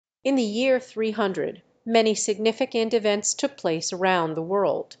In the year 300 many significant events took place around the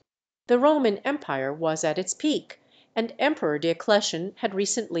world. The Roman Empire was at its peak, and Emperor Diocletian had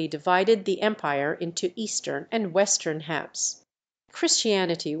recently divided the empire into eastern and western halves.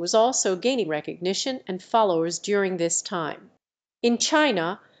 Christianity was also gaining recognition and followers during this time. In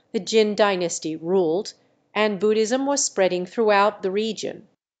China the Jin dynasty ruled, and Buddhism was spreading throughout the region.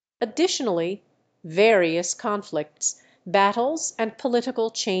 Additionally, various conflicts, battles, and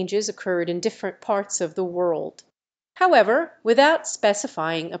political changes occurred in different parts of the world. However, without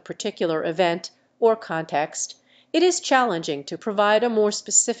specifying a particular event or context, it is challenging to provide a more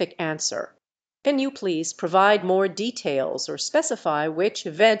specific answer. Can you please provide more details or specify which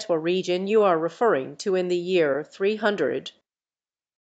event or region you are referring to in the year 300?